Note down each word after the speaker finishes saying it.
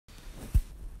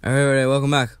Alright,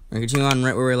 welcome back. We're gonna continue on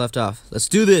right where we left off. Let's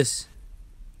do this!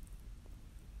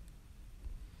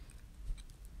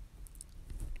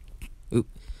 Oop.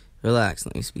 Relax,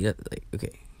 let me speed up.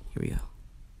 Okay, here we go.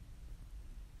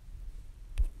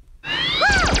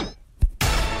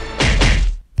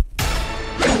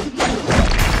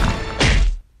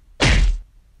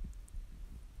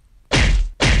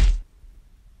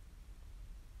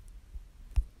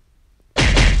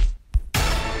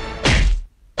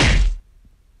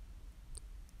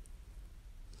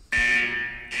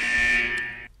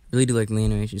 Really do like the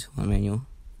animations. Hold on, manual.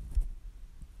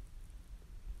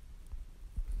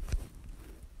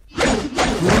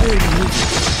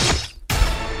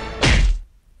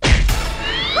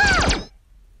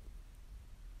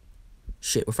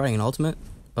 Shit, we're fighting an ultimate?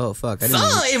 Oh fuck, I didn't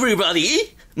know.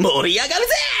 Everybody! Moriyagaru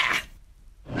ze!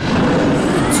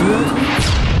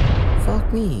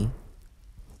 Fuck me.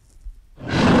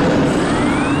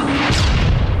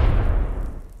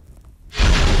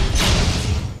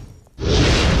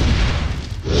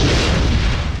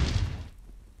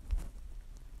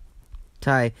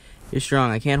 Ty, you're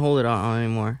strong. I can't hold it on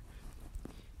anymore.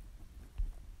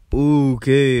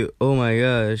 Okay, oh my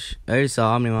gosh. I just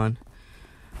saw Omnimon.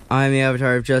 I am the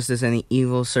Avatar of Justice, and the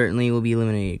evil certainly will be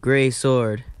eliminated. Gray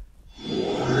Sword.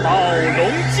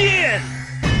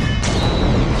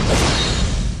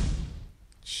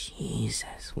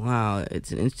 Jesus, wow,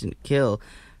 it's an instant kill.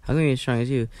 How can you be as strong as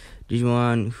you?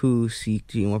 Digimon who seek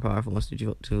to be more powerful must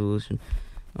devote to evolution.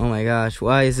 Oh my gosh,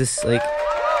 why is this like...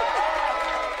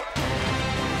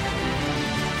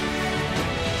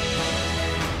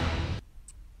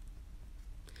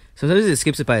 Sometimes it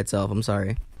skips it by itself, I'm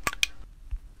sorry.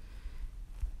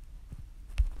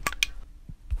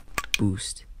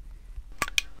 Boost.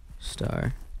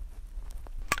 Star.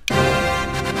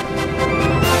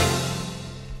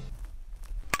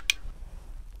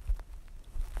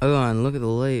 Oh, and look at the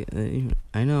light.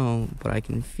 I know, but I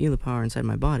can feel the power inside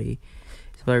my body.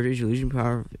 It's about illusion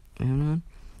power. I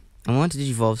want to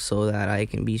digivolve so that I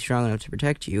can be strong enough to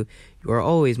protect you. You are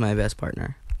always my best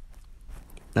partner.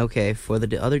 Okay, for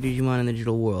the other Digimon in the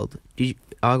digital world,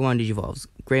 Agumon digivolves.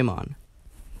 Greymon.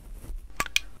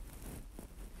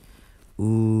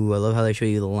 Ooh, I love how they show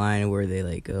you the line where they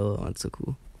like go. Oh, that's so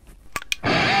cool.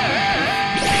 You even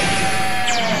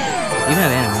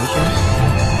have animation?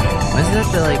 Why is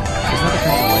that the like? It's not the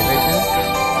Prince of Light right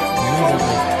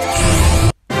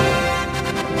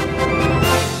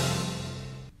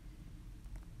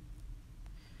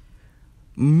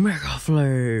there? Mega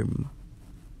Flame.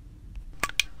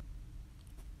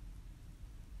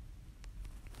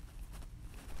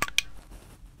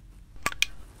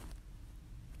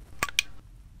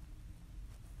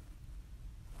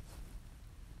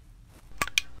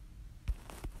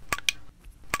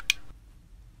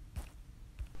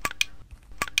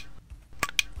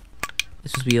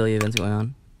 It's supposed to be all the events going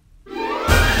on. Ooh,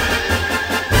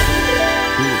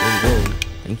 gold.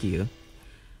 Thank you.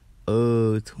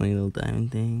 Oh, 20 little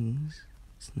diamond things.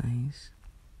 It's nice.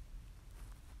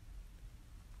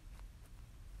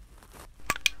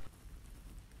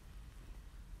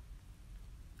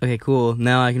 Okay, cool.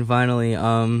 Now I can finally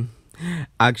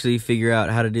actually figure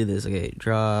out how to do this. Okay,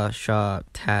 draw, shop,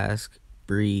 task,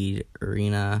 breed,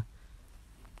 arena.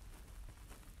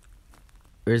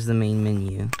 Where's the main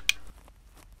menu?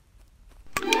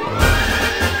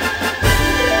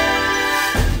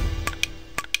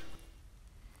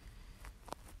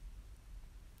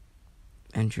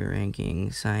 Enter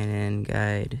ranking, sign in,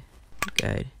 guide,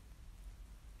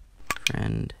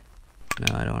 friend.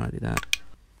 No, I don't want to do that.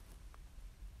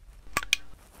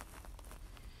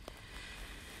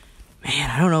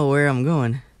 Man, I don't know where I'm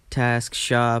going. Task,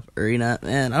 shop, arena.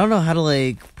 Man, I don't know how to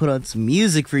like put on some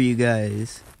music for you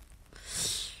guys.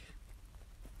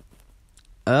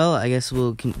 Well, I guess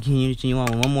we'll continue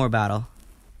on one more battle.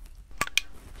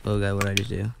 Oh god, what did I just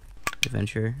do?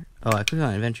 Adventure. Oh, I clicked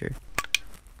on adventure.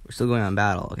 We're still going on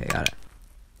battle. Okay, got it.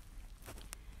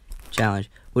 Challenge.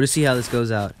 We'll just see how this goes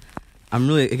out. I'm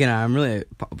really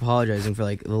apologizing for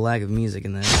like the lack of music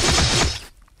in this.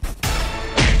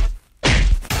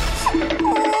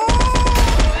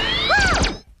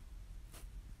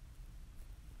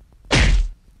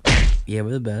 Yeah,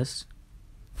 we're the best.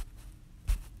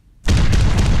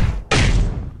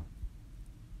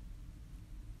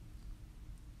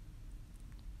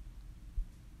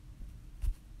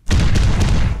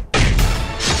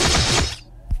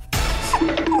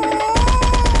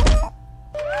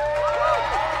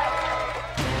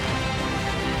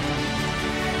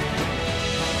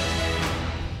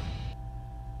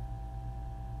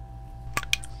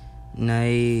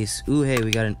 Nice. Ooh, hey, we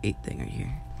got an 8 thing right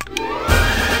here.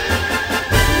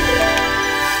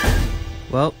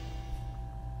 Well,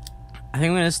 I think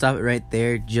I'm going to stop it right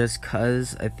there just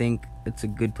because I think it's a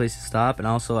good place to stop. And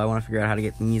also, I want to figure out how to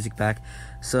get the music back.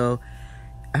 So,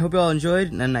 I hope you all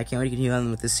enjoyed. And I can't wait to continue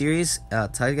on with this series. I'll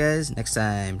talk to you guys next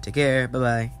time. Take care.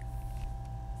 Bye-bye.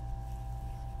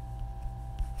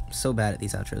 I'm so bad at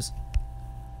these outros.